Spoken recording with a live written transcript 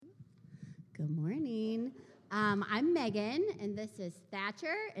Good morning. I'm Megan, and this is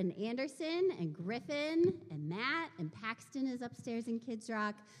Thatcher and Anderson and Griffin and Matt, and Paxton is upstairs in Kids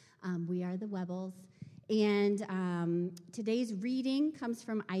Rock. We are the Webbles. And today's reading comes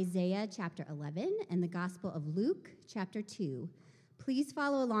from Isaiah chapter 11 and the Gospel of Luke chapter 2. Please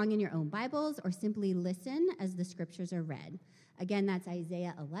follow along in your own Bibles or simply listen as the scriptures are read. Again, that's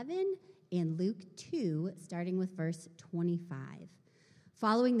Isaiah 11 and Luke 2, starting with verse 25.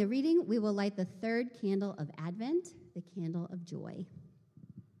 Following the reading, we will light the third candle of Advent, the candle of joy.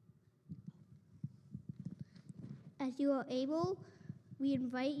 As you are able, we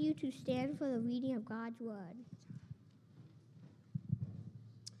invite you to stand for the reading of God's word.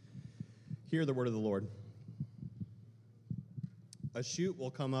 Hear the word of the Lord. A shoot will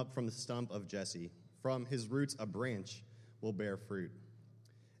come up from the stump of Jesse. From his roots a branch will bear fruit.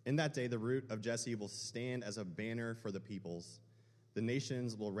 In that day the root of Jesse will stand as a banner for the peoples. The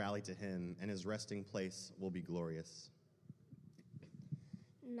nations will rally to him, and his resting place will be glorious.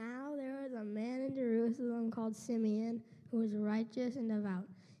 Now there was a man in Jerusalem called Simeon, who was righteous and devout.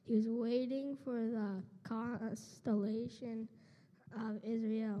 He was waiting for the consolation of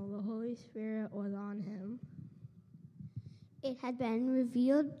Israel. The Holy Spirit was on him. It had been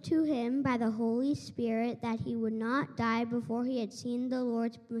revealed to him by the Holy Spirit that he would not die before he had seen the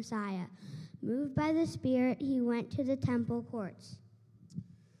Lord's Messiah. Moved by the Spirit, he went to the temple courts.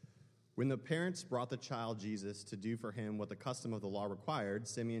 When the parents brought the child Jesus to do for him what the custom of the law required,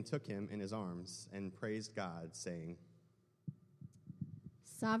 Simeon took him in his arms and praised God, saying,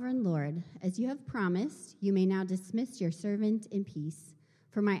 Sovereign Lord, as you have promised, you may now dismiss your servant in peace.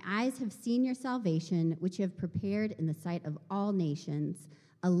 For my eyes have seen your salvation, which you have prepared in the sight of all nations,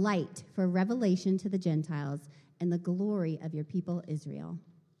 a light for revelation to the Gentiles and the glory of your people Israel.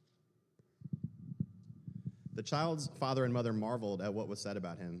 The child's father and mother marveled at what was said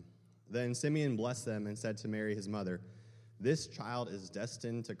about him. Then Simeon blessed them and said to Mary, his mother, This child is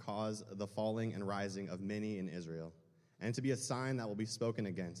destined to cause the falling and rising of many in Israel, and to be a sign that will be spoken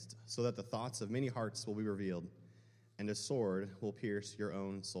against, so that the thoughts of many hearts will be revealed, and a sword will pierce your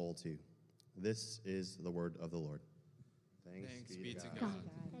own soul too. This is the word of the Lord. Thanks be to God.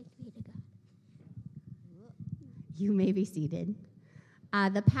 Thanks be to God. You may be seated.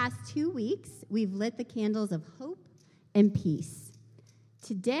 The past 2 weeks, we've lit the candles of hope and peace.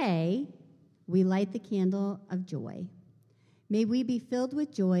 Today, we light the candle of joy. May we be filled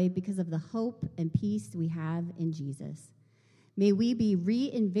with joy because of the hope and peace we have in Jesus. May we be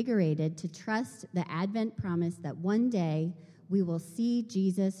reinvigorated to trust the Advent promise that one day we will see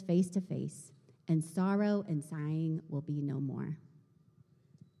Jesus face to face, and sorrow and sighing will be no more.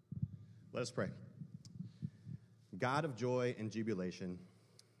 Let us pray. God of joy and jubilation,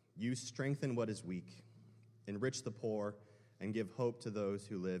 you strengthen what is weak, enrich the poor, and give hope to those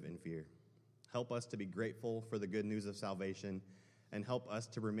who live in fear. Help us to be grateful for the good news of salvation, and help us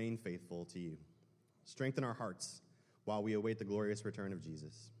to remain faithful to you. Strengthen our hearts while we await the glorious return of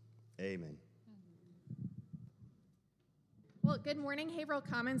Jesus. Amen. Well, good morning, Haverhill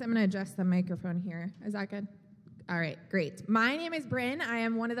Commons. I'm going to adjust the microphone here. Is that good? All right, great. My name is Bryn. I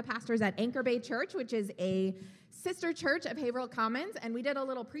am one of the pastors at Anchor Bay Church, which is a sister church of Haverhill Commons, and we did a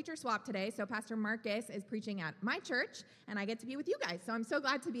little preacher swap today, so Pastor Marcus is preaching at my church, and I get to be with you guys, so I'm so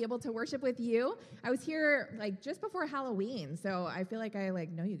glad to be able to worship with you. I was here, just before Halloween, so I feel like I,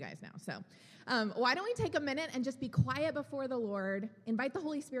 know you guys now, so why don't we take a minute and just be quiet before the Lord, invite the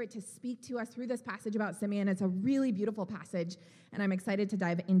Holy Spirit to speak to us through this passage about Simeon. It's a really beautiful passage, and I'm excited to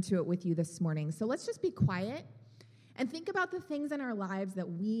dive into it with you this morning, so let's just be quiet and think about the things in our lives that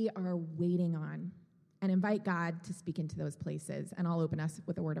we are waiting on, and invite God to speak into those places. And I'll open us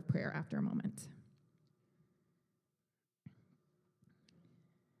with a word of prayer after a moment.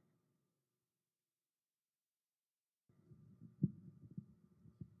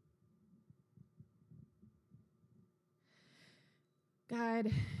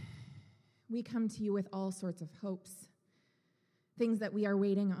 God, we come to you with all sorts of hopes, things that we are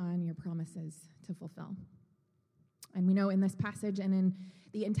waiting on your promises to fulfill. And we know in this passage and in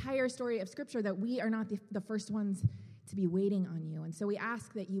the entire story of Scripture that we are not the first ones to be waiting on you. And so we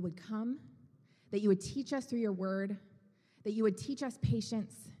ask that you would come, that you would teach us through your word, that you would teach us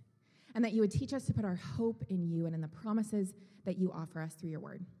patience, and that you would teach us to put our hope in you and in the promises that you offer us through your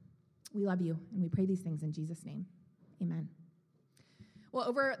word. We love you, and we pray these things in Jesus' name. Amen. Well,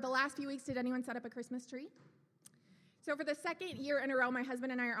 over the last few weeks, did anyone set up a Christmas tree? So for the second year in a row, my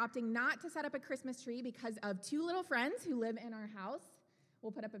husband and I are opting not to set up a Christmas tree because of two little friends who live in our house.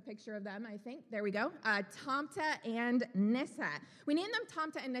 We'll put up a picture of them, I think. There we go. Tomta and Nissa. We named them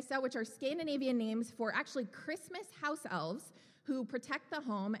Tomta and Nissa, which are Scandinavian names for actually Christmas house elves who protect the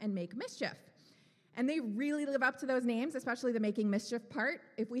home and make mischief. And they really live up to those names, especially the making mischief part.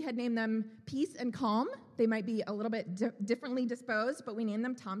 If we had named them Peace and Calm, they might be a little bit differently disposed, but we named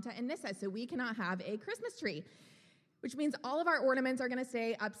them Tamta and Nissa, so we cannot have a Christmas tree, which means all of our ornaments are going to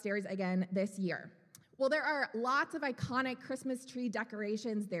stay upstairs again this year. Well, there are lots of iconic Christmas tree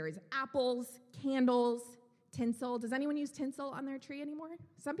decorations. There's apples, candles, tinsel. Does anyone use tinsel on their tree anymore?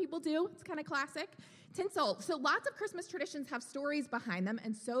 Some people do. It's kind of classic. Tinsel. So lots of Christmas traditions have stories behind them,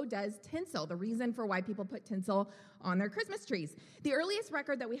 and so does tinsel, the reason for why people put tinsel on their Christmas trees. The earliest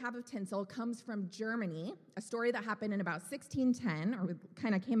record that we have of tinsel comes from Germany, a story that happened in about 1610, or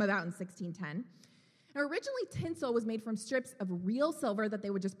kind of came about in 1610. Now, originally, tinsel was made from strips of real silver that they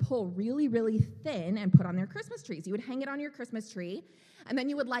would just pull really, really thin and put on their Christmas trees. You would hang it on your Christmas tree, and then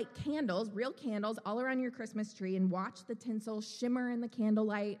you would light candles, real candles, all around your Christmas tree and watch the tinsel shimmer in the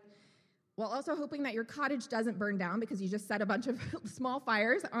candlelight, while also hoping that your cottage doesn't burn down because you just set a bunch of small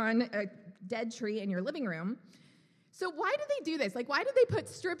fires on a dead tree in your living room. So why did they do this? Why did they put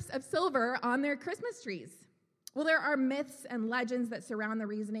strips of silver on their Christmas trees? Well, there are myths and legends that surround the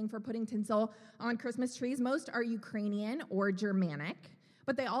reasoning for putting tinsel on Christmas trees. Most are Ukrainian or Germanic,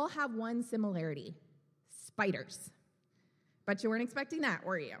 but they all have one similarity: spiders. But you weren't expecting that,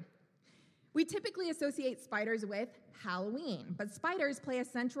 were you? We typically associate spiders with Halloween, but spiders play a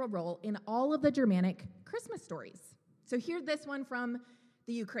central role in all of the Germanic Christmas stories. So here's this one from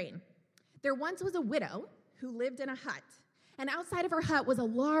the Ukraine. There once was a widow who lived in a hut, and outside of her hut was a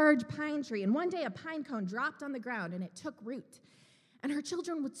large pine tree, and one day a pine cone dropped on the ground, and it took root. And her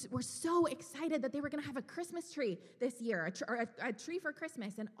children were so excited that they were going to have a Christmas tree this year, a tree for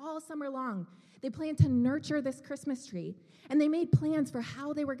Christmas, and all summer long, they planned to nurture this Christmas tree, and they made plans for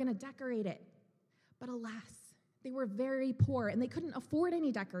how they were going to decorate it. But alas, they were very poor, and they couldn't afford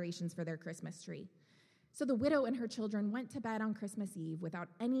any decorations for their Christmas tree. So the widow and her children went to bed on Christmas Eve without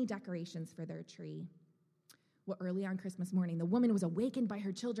any decorations for their tree. Well, early on Christmas morning, the woman was awakened by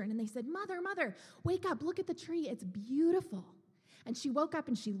her children, and they said, "Mother, wake up, look at the tree, it's beautiful." And she woke up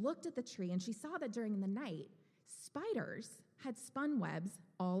and she looked at the tree, and she saw that during the night, spiders had spun webs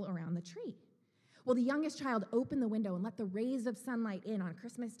all around the tree. Well, the youngest child opened the window and let the rays of sunlight in on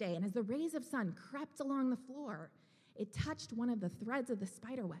Christmas Day, and as the rays of sun crept along the floor, it touched one of the threads of the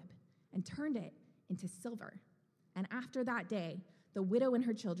spider web and turned it into silver. And after that day, the widow and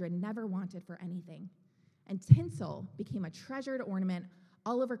her children never wanted for anything. And tinsel became a treasured ornament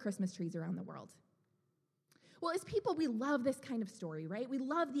all over Christmas trees around the world. Well, as people, we love this kind of story, right? We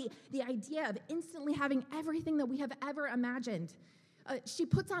love the idea of instantly having everything that we have ever imagined. She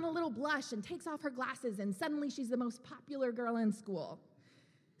puts on a little blush and takes off her glasses, and suddenly she's the most popular girl in school.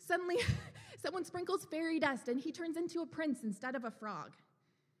 Suddenly, someone sprinkles fairy dust, and he turns into a prince instead of a frog.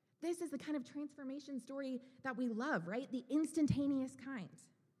 This is the kind of transformation story that we love, right? The instantaneous kind.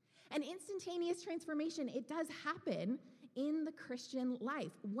 And instantaneous transformation, it does happen in the Christian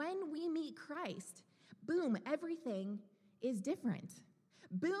life. When we meet Christ, boom, everything is different.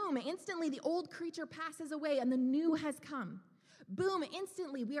 Boom, instantly the old creature passes away and the new has come. Boom,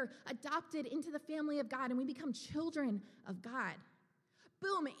 instantly we are adopted into the family of God and we become children of God.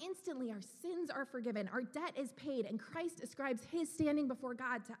 Boom, instantly our sins are forgiven, our debt is paid, and Christ ascribes his standing before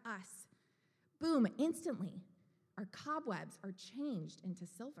God to us. Boom, instantly our cobwebs are changed into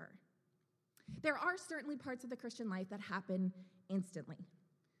silver. There are certainly parts of the Christian life that happen instantly,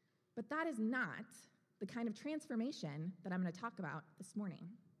 but that is not the kind of transformation that I'm going to talk about this morning.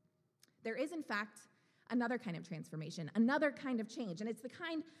 There is, in fact, another kind of transformation, another kind of change, and it's the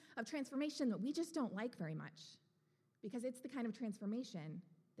kind of transformation that we just don't like very much, because it's the kind of transformation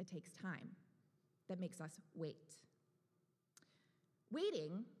that takes time, that makes us wait.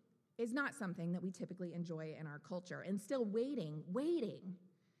 Waiting is not something that we typically enjoy in our culture, and still waiting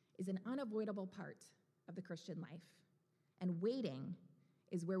is an unavoidable part of the Christian life, and waiting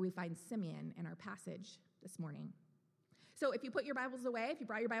is where we find Simeon in our passage this morning. So if you put your Bibles away, if you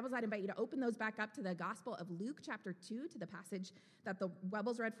brought your Bibles, I'd invite you to open those back up to the Gospel of Luke chapter 2, to the passage that the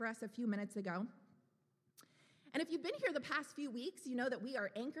Webbles read for us a few minutes ago. And if you've been here the past few weeks, you know that we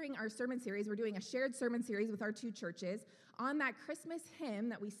are anchoring our sermon series. We're doing a shared sermon series with our two churches on that Christmas hymn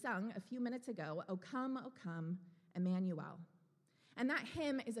that we sung a few minutes ago, O Come, Emmanuel. And that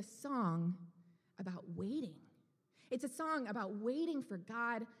hymn is a song about waiting. It's a song about waiting for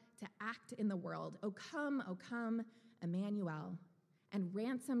God to act in the world. O come, Emmanuel, and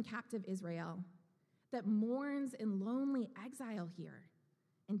ransom captive Israel that mourns in lonely exile here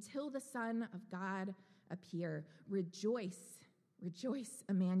until the Son of God appear. Rejoice, rejoice,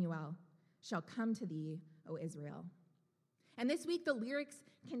 Emmanuel shall come to thee, O Israel. And this week the lyrics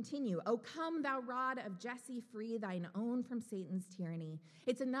continue. O come, thou rod of Jesse, free thine own from Satan's tyranny.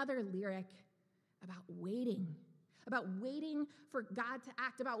 It's another lyric about waiting for God to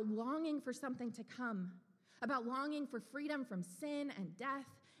act, about longing for something to come, about longing for freedom from sin and death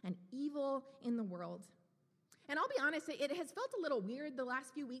and evil in the world. And I'll be honest, it has felt a little weird the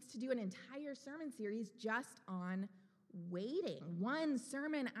last few weeks to do an entire sermon series just on waiting, one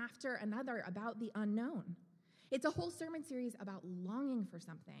sermon after another about the unknown. It's a whole sermon series about longing for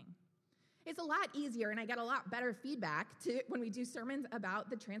something. It's a lot easier, and I get a lot better feedback when we do sermons about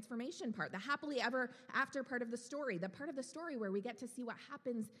the transformation part, the happily ever after part of the story, the part of the story where we get to see what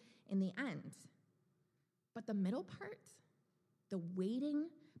happens in the end. But the middle part, the waiting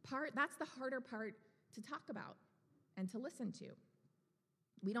part, that's the harder part to talk about and to listen to.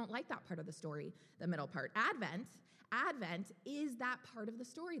 We don't like that part of the story, the middle part. Advent is that part of the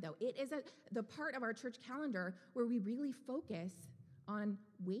story, though. It is the part of our church calendar where we really focus on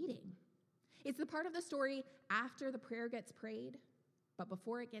waiting. It's the part of the story after the prayer gets prayed, but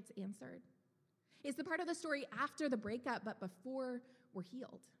before it gets answered. It's the part of the story after the breakup, but before we're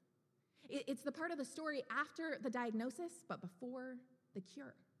healed. It's the part of the story after the diagnosis, but before the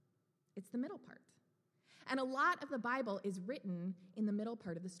cure. It's the middle part. And a lot of the Bible is written in the middle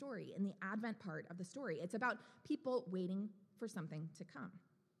part of the story, in the Advent part of the story. It's about people waiting for something to come.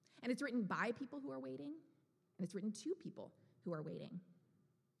 And it's written by people who are waiting, and it's written to people who are waiting.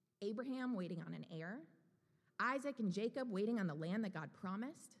 Abraham waiting on an heir, Isaac and Jacob waiting on the land that God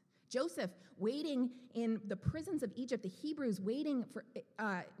promised, Joseph waiting in the prisons of Egypt, the Hebrews waiting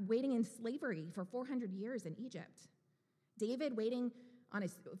in slavery for 400 years in Egypt, David waiting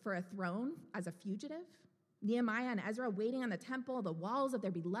for a throne as a fugitive, Nehemiah and Ezra waiting on the temple, the walls of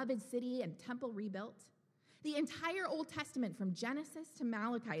their beloved city and temple rebuilt. The entire Old Testament from Genesis to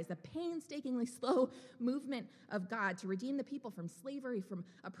Malachi is a painstakingly slow movement of God to redeem the people from slavery, from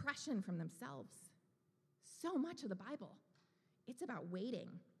oppression, from themselves. So much of the Bible, it's about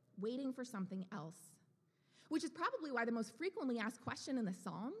waiting for something else, which is probably why the most frequently asked question in the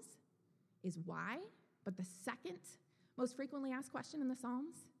Psalms is why, but the second most frequently asked question in the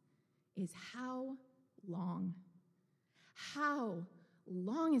Psalms is how long? How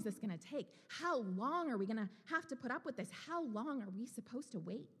long is this going to take? How long are we going to have to put up with this? How long are we supposed to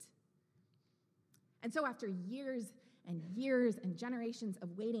wait? And so after years and years and generations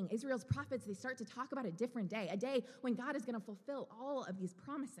of waiting, Israel's prophets, they start to talk about a different day, a day when God is going to fulfill all of these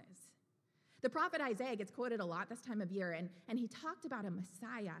promises. The prophet Isaiah gets quoted a lot this time of year, and he talked about a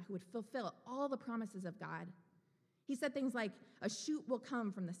Messiah who would fulfill all the promises of God. He said things like, a shoot will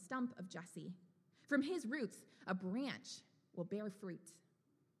come from the stump of Jesse. From his roots, a branch will bear fruit.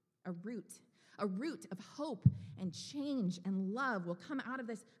 A root of hope and change and love will come out of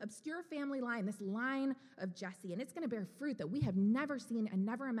this obscure family line, this line of Jesse, and it's going to bear fruit that we have never seen and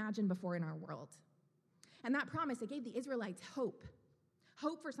never imagined before in our world. And that promise, it gave the Israelites hope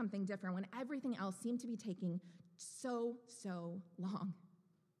for something different when everything else seemed to be taking so long.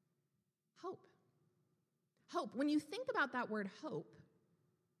 Hope. When you think about that word hope,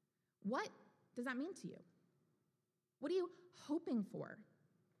 what does that mean to you? What are you hoping for?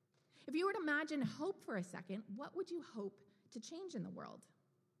 If you were to imagine hope for a second, what would you hope to change in the world?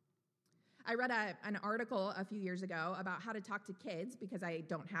 I read an article a few years ago about how to talk to kids, because I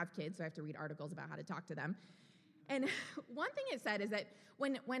don't have kids, so I have to read articles about how to talk to them. And one thing it said is that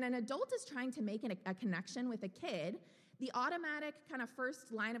when an adult is trying to make a connection with a kid, the automatic kind of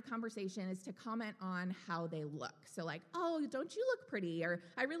first line of conversation is to comment on how they look. So like, oh, don't you look pretty? Or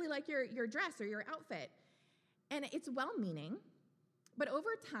I really like your dress or your outfit. And it's well-meaning, but over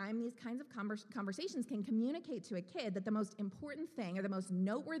time, these kinds of conversations can communicate to a kid that the most important thing or the most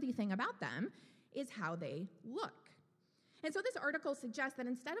noteworthy thing about them is how they look. And so this article suggests that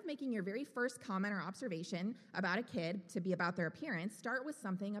instead of making your very first comment or observation about a kid to be about their appearance, start with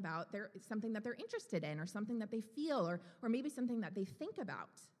something about something that they're interested in or something that they feel or maybe something that they think about.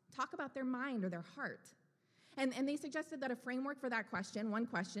 Talk about their mind or their heart. And they suggested that a framework for that question, one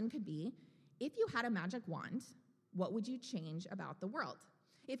question could be, if you had a magic wand, what would you change about the world?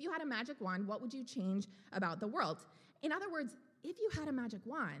 If you had a magic wand, what would you change about the world? In other words, if you had a magic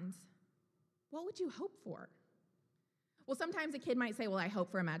wand, what would you hope for? Well, sometimes a kid might say, well, I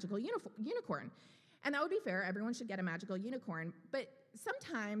hope for a magical unicorn. And that would be fair. Everyone should get a magical unicorn. But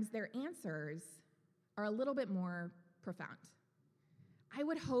sometimes their answers are a little bit more profound. I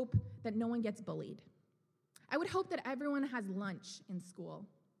would hope that no one gets bullied. I would hope that everyone has lunch in school.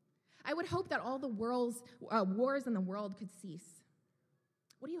 I would hope that all the world's wars in the world could cease.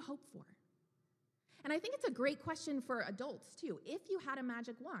 What do you hope for? And I think it's a great question for adults, too. If you had a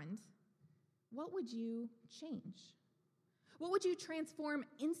magic wand, what would you change? What would you transform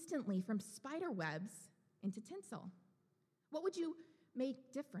instantly from spider webs into tinsel? What would you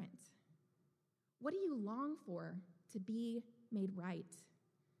make different? What do you long for to be made right?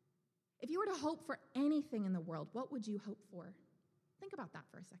 If you were to hope for anything in the world, what would you hope for? Think about that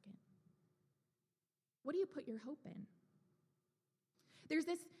for a second. What do you put your hope in? There's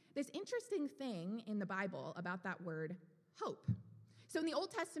this interesting thing in the Bible about that word hope. So in the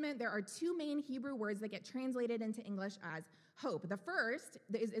Old Testament, there are two main Hebrew words that get translated into English as hope. The first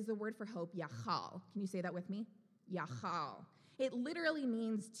is the word for hope, yachal. Can you say that with me? Yachal. It literally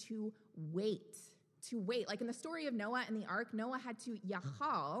means to wait. To wait. Like in the story of Noah and the ark, Noah had to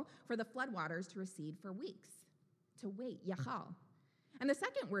yachal for the floodwaters to recede for weeks. To wait, yachal. And the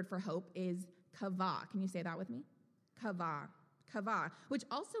second word for hope is kavah. Can you say that with me? Kavah. Kavah, which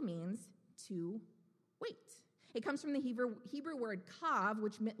also means to wait. It comes from the Hebrew word kav,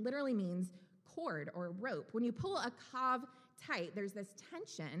 which literally means cord or rope. When you pull a kav tight, there's this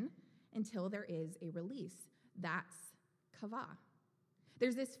tension until there is a release. That's kavah.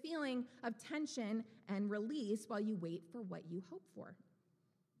 There's this feeling of tension and release while you wait for what you hope for.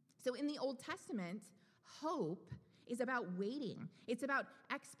 So in the Old Testament, hope is about waiting. It's about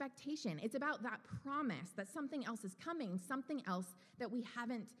expectation. It's about that promise that something else is coming, something else that we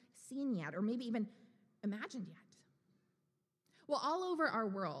haven't seen yet or maybe even imagined yet. Well, all over our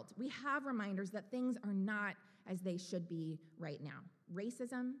world, we have reminders that things are not as they should be right now.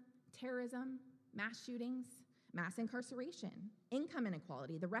 Racism, terrorism, mass shootings, mass incarceration, income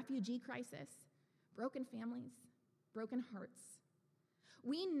inequality, the refugee crisis, broken families, broken hearts.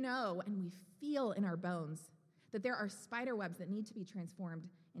 We know and we feel in our bones that there are spider webs that need to be transformed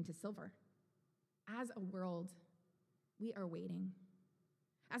into silver. As a world, we are waiting.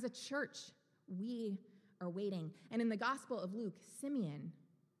 As a church, we are waiting. And in the Gospel of Luke, Simeon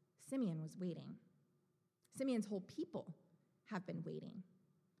was waiting. Simeon's whole people have been waiting.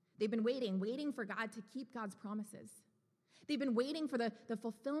 They've been waiting for God to keep God's promises. They've been waiting for the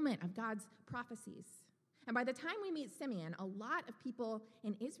fulfillment of God's prophecies. And by the time we meet Simeon, a lot of people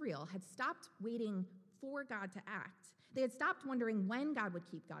in Israel had stopped waiting for God to act. They had stopped wondering when God would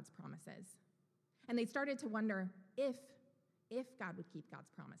keep God's promises. And they started to wonder if God would keep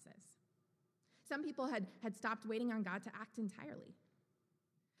God's promises. Some people had stopped waiting on God to act entirely,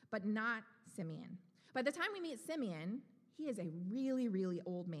 but not Simeon. By the time we meet Simeon, he is a really, really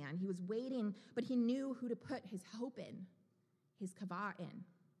old man. He was waiting, but he knew who to put his hope in, his kavah in.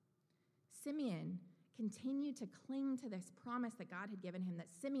 Simeon continued to cling to this promise that God had given him, that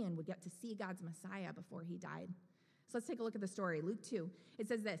Simeon would get to see God's Messiah before he died. So let's take a look at the story. Luke 2, it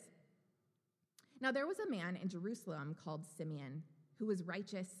says this. Now there was a man in Jerusalem called Simeon who was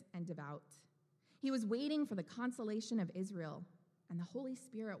righteous and devout. He was waiting for the consolation of Israel, and the Holy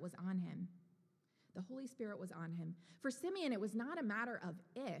Spirit was on him. The Holy Spirit was on him. For Simeon, it was not a matter of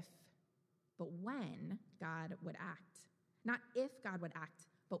if, but when God would act. Not if God would act,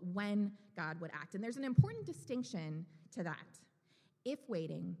 but when God would act. And there's an important distinction to that. If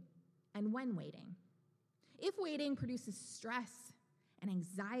waiting and when waiting. If waiting produces stress and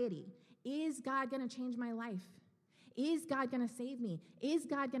anxiety, is God going to change my life? Is God going to save me? Is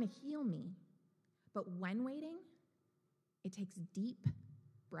God going to heal me? But when waiting, it takes deep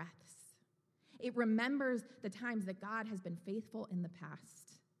breaths. It remembers the times that God has been faithful in the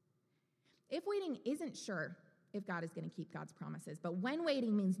past. If waiting isn't sure if God is going to keep God's promises, but when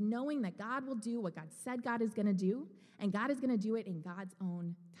waiting means knowing that God will do what God said God is going to do, and God is going to do it in God's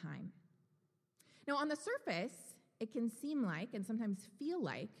own time. Now, on the surface, it can seem like, and sometimes feel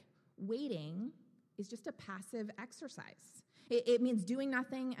like, waiting is just a passive exercise. It means doing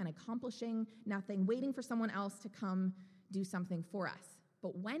nothing and accomplishing nothing, waiting for someone else to come do something for us.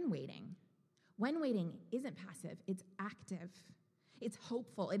 But when waiting isn't passive, it's active. It's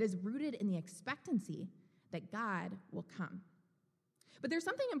hopeful. It is rooted in the expectancy that God will come. But there's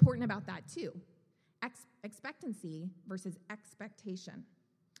something important about that too. Expectancy versus expectation.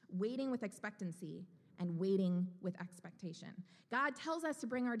 Waiting with expectancy and waiting with expectation. God tells us to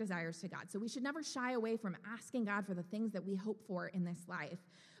bring our desires to God, so we should never shy away from asking God for the things that we hope for in this life.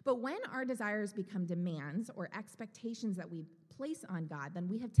 But when our desires become demands or expectations that we place on God, then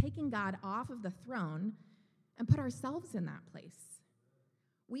we have taken God off of the throne and put ourselves in that place.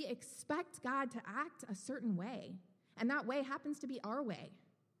 We expect God to act a certain way, and that way happens to be our way.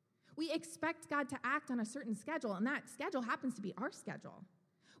 We expect God to act on a certain schedule, and that schedule happens to be our schedule.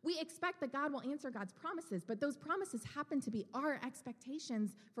 We expect that God will answer God's promises, but those promises happen to be our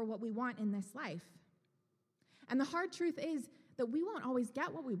expectations for what we want in this life. And the hard truth is that we won't always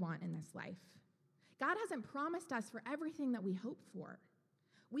get what we want in this life. God hasn't promised us for everything that we hope for.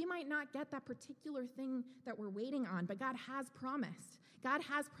 We might not get that particular thing that we're waiting on, but God has promised. God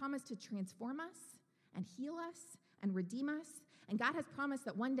has promised to transform us and heal us and redeem us, And God has promised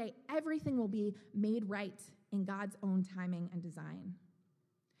that one day everything will be made right in God's own timing and design.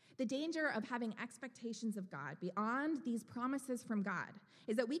 The danger of having expectations of God beyond these promises from God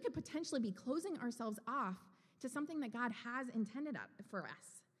is that we could potentially be closing ourselves off to something that God has intended for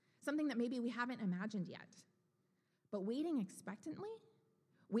us, something that maybe we haven't imagined yet. But waiting expectantly,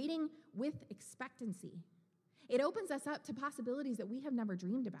 waiting with expectancy, it opens us up to possibilities that we have never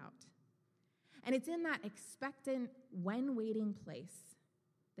dreamed about. And it's in that expectant, when waiting place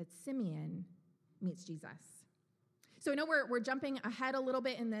that Simeon meets Jesus. So I know we're jumping ahead a little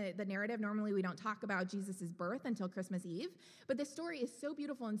bit in the narrative. Normally we don't talk about Jesus' birth until Christmas Eve, but this story is so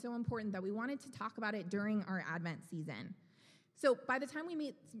beautiful and so important that we wanted to talk about it during our Advent season. So by the time we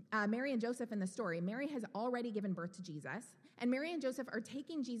meet Mary and Joseph in the story, Mary has already given birth to Jesus, and Mary and Joseph are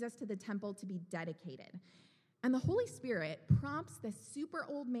taking Jesus to the temple to be dedicated. And the Holy Spirit prompts this super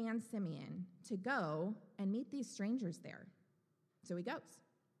old man, Simeon, to go and meet these strangers there. So he goes.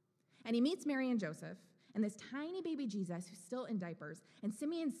 And he meets Mary and Joseph and this tiny baby Jesus who's still in diapers. And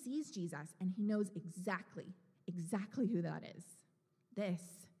Simeon sees Jesus, and he knows exactly who that is. This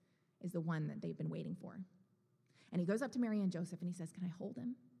is the one that they've been waiting for. And he goes up to Mary and Joseph, and he says, "Can I hold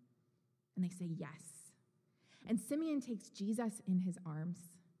him?" And they say, "Yes." And Simeon takes Jesus in his arms.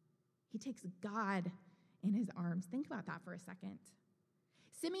 He takes God in his arms. Think about that for a second.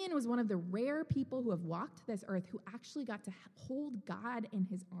 Simeon was one of the rare people who have walked this earth who actually got to hold God in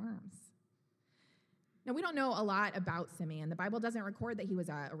his arms. Now, we don't know a lot about Simeon. The Bible doesn't record that he was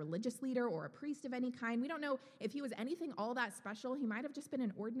a religious leader or a priest of any kind. We don't know if he was anything all that special. He might have just been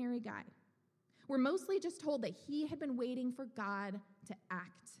an ordinary guy. We're mostly just told that he had been waiting for God to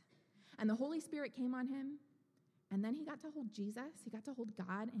act. And the Holy Spirit came on him, and then he got to hold Jesus. He got to hold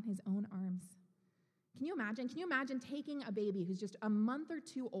God in his own arms. Can you imagine? Can you imagine taking a baby who's just a month or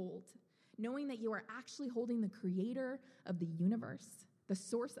two old, knowing that you are actually holding the creator of the universe, the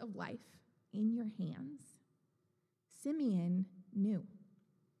source of life, in your hands? Simeon knew.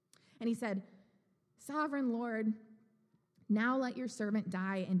 And he said, "Sovereign Lord, now let your servant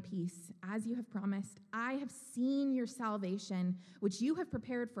die in peace, as you have promised. I have seen your salvation, which you have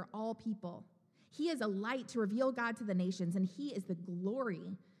prepared for all people. He is a light to reveal God to the nations, and he is the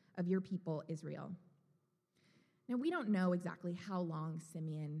glory of your people, Israel." Now, we don't know exactly how long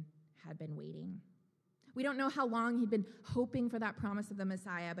Simeon had been waiting. We don't know how long he'd been hoping for that promise of the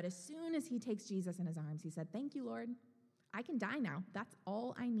Messiah, but as soon as he takes Jesus in his arms, he said, "Thank you, Lord. I can die now. That's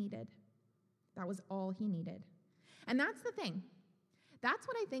all I needed." That was all he needed. And that's the thing. That's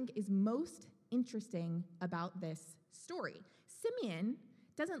what I think is most interesting about this story. Simeon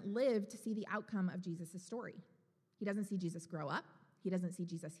doesn't live to see the outcome of Jesus' story. He doesn't see Jesus grow up. He doesn't see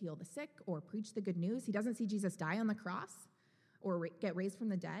Jesus heal the sick or preach the good news. He doesn't see Jesus die on the cross or get raised from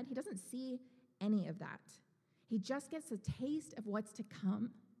the dead. He doesn't see any of that. He just gets a taste of what's to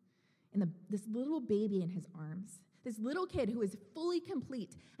come in this little baby in his arms, this little kid who is fully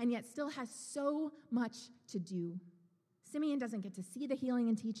complete and yet still has so much to do. Simeon doesn't get to see the healing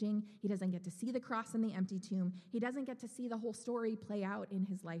and teaching. He doesn't get to see the cross and the empty tomb. He doesn't get to see the whole story play out in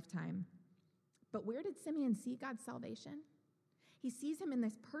his lifetime. But where did Simeon see God's salvation? He sees him in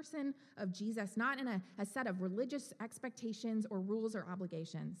this person of Jesus, not in a set of religious expectations or rules or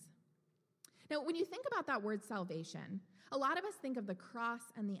obligations. Now, when you think about that word salvation, a lot of us think of the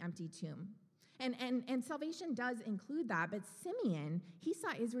cross and the empty tomb. And salvation does include that, but Simeon, he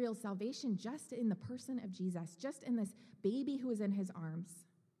saw Israel's salvation just in the person of Jesus, just in this baby who was in his arms.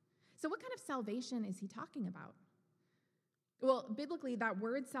 So what kind of salvation is he talking about? Well, biblically, that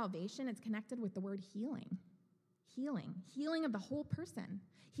word salvation, it's connected with the word healing. Healing of the whole person.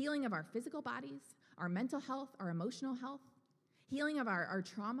 Healing of our physical bodies, our mental health, our emotional health. Healing of our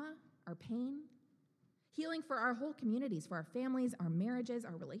trauma, our pain. Healing for our whole communities, for our families, our marriages,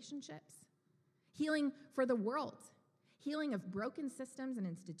 our relationships. Healing for the world. Healing of broken systems and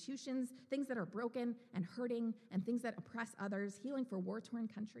institutions, things that are broken and hurting and things that oppress others. Healing for war-torn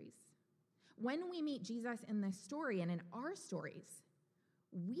countries. When we meet Jesus in this story and in our stories,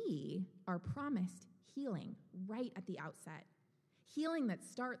 we are promised healing right at the outset. Healing that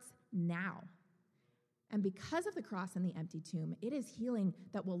starts now. And because of the cross and the empty tomb, it is healing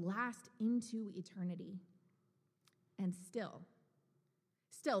that will last into eternity. And still,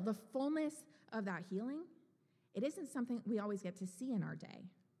 the fullness of that healing, it isn't something we always get to see in our day.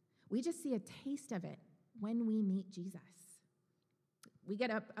 We just see a taste of it when we meet Jesus. We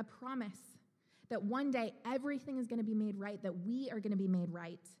get a promise that one day everything is going to be made right, that we are going to be made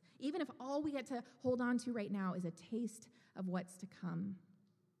right, even if all we get to hold on to right now is a taste of what's to come.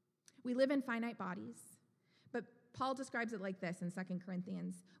 We live in finite bodies, but Paul describes it like this in 2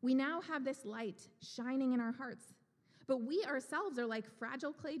 Corinthians. We now have this light shining in our hearts, But we ourselves are like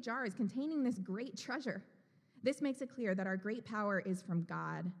fragile clay jars containing this great treasure. This makes it clear that our great power is from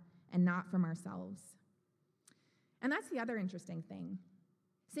God and not from ourselves. And that's the other interesting thing.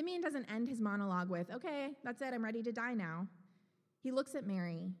 Simeon doesn't end his monologue with, okay, that's it, I'm ready to die now. He looks at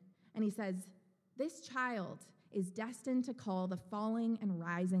Mary and he says, this child is destined to call the falling and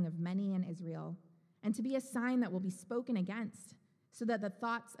rising of many in Israel, and to be a sign that will be spoken against, so that the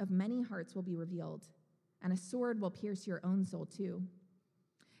thoughts of many hearts will be revealed, and a sword will pierce your own soul too.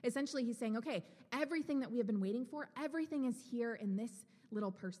 Essentially, he's saying, okay, everything that we have been waiting for, everything is here in this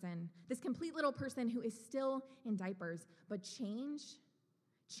little person, this complete little person who is still in diapers. But change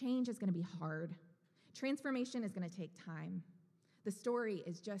is going to be hard. Transformation is going to take time. The story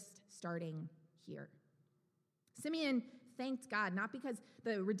is just starting here. Simeon thanked God, not because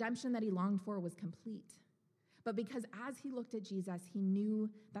the redemption that he longed for was complete, but because as he looked at Jesus, he knew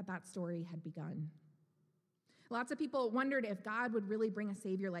that that story had begun. Lots of people wondered if God would really bring a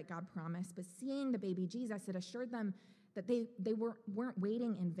Savior like God promised, but seeing the baby Jesus, it assured them that they weren't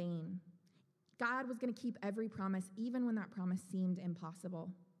waiting in vain. God was going to keep every promise, even when that promise seemed impossible.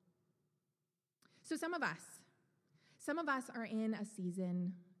 So some of us are in a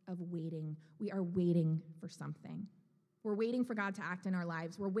season of waiting. We are waiting for something. We're waiting for God to act in our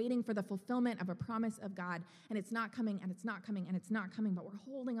lives. We're waiting for the fulfillment of a promise of God, and it's not coming, and it's not coming, and it's not coming, but we're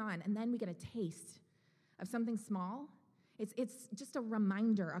holding on, and then we get a taste of something small. It's just a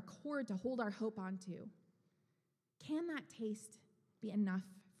reminder, a cord to hold our hope onto. Can that taste be enough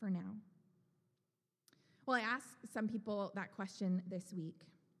for now? Well, I asked some people that question this week.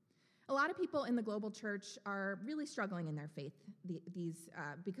 A lot of people in the global church are really struggling in their faith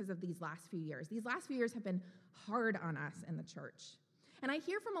because of these last few years. These last few years have been hard on us in the church. And I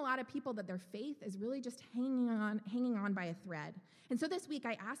hear from a lot of people that their faith is really just hanging on by a thread. And so this week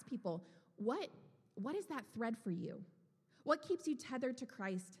I asked people, what is that thread for you? What keeps you tethered to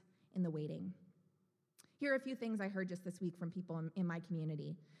Christ in the waiting? Here are a few things I heard just this week from people in my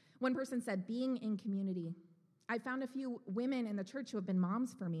community. One person said, being in community. I found a few women in the church who have been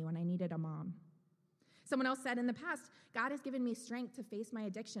moms for me when I needed a mom. Someone else said, in the past, God has given me strength to face my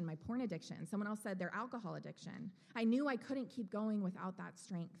addiction, my porn addiction. Someone else said their alcohol addiction. I knew I couldn't keep going without that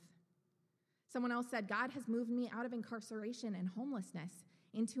strength. Someone else said, God has moved me out of incarceration and homelessness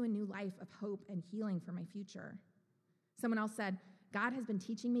into a new life of hope and healing for my future. Someone else said, God has been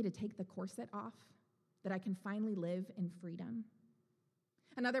teaching me to take the corset off, that I can finally live in freedom.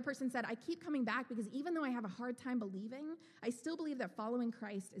 Another person said, I keep coming back because even though I have a hard time believing, I still believe that following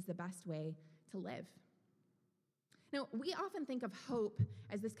Christ is the best way to live. Now, we often think of hope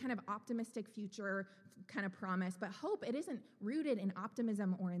as this kind of optimistic future kind of promise, but hope, it isn't rooted in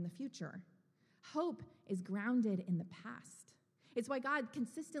optimism or in the future. Hope is grounded in the past. It's why God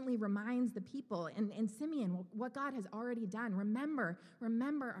consistently reminds the people in Simeon what God has already done. Remember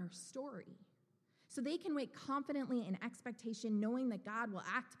our story. So they can wait confidently in expectation, knowing that God will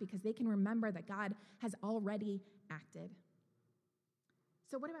act because they can remember that God has already acted.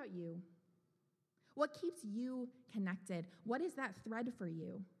 So what about you? What keeps you connected? What is that thread for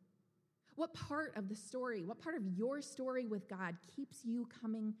you? What part of the story, what part of your story with God keeps you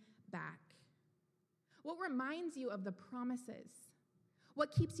coming back? What reminds you of the promises?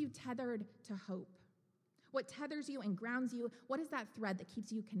 What keeps you tethered to hope? What tethers you and grounds you? What is that thread that keeps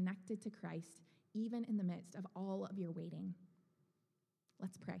you connected to Christ, even in the midst of all of your waiting?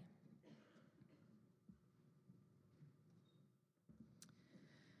 Let's pray.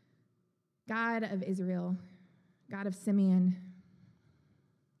 God of Israel, God of Simeon,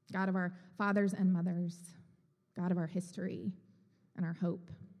 God of our fathers and mothers, God of our history and our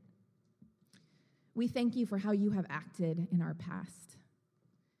hope, we thank you for how you have acted in our past,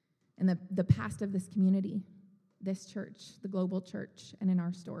 in the past of this community, this church, the global church, and in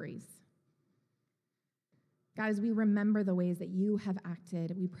our stories. God, as we remember the ways that you have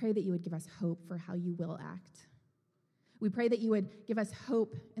acted, we pray that you would give us hope for how you will act. We pray that you would give us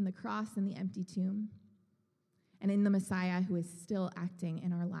hope in the cross and the empty tomb, and in the Messiah who is still acting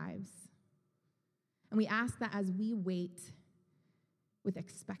in our lives. And we ask that as we wait with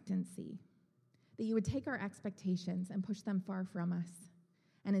expectancy, that you would take our expectations and push them far from us,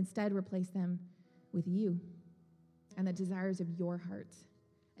 and instead replace them with you and the desires of your heart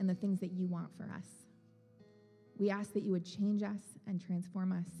and the things that you want for us. We ask that you would change us and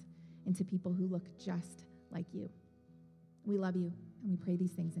transform us into people who look just like you. We love you, and we pray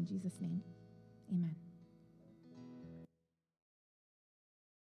these things in Jesus' name. Amen.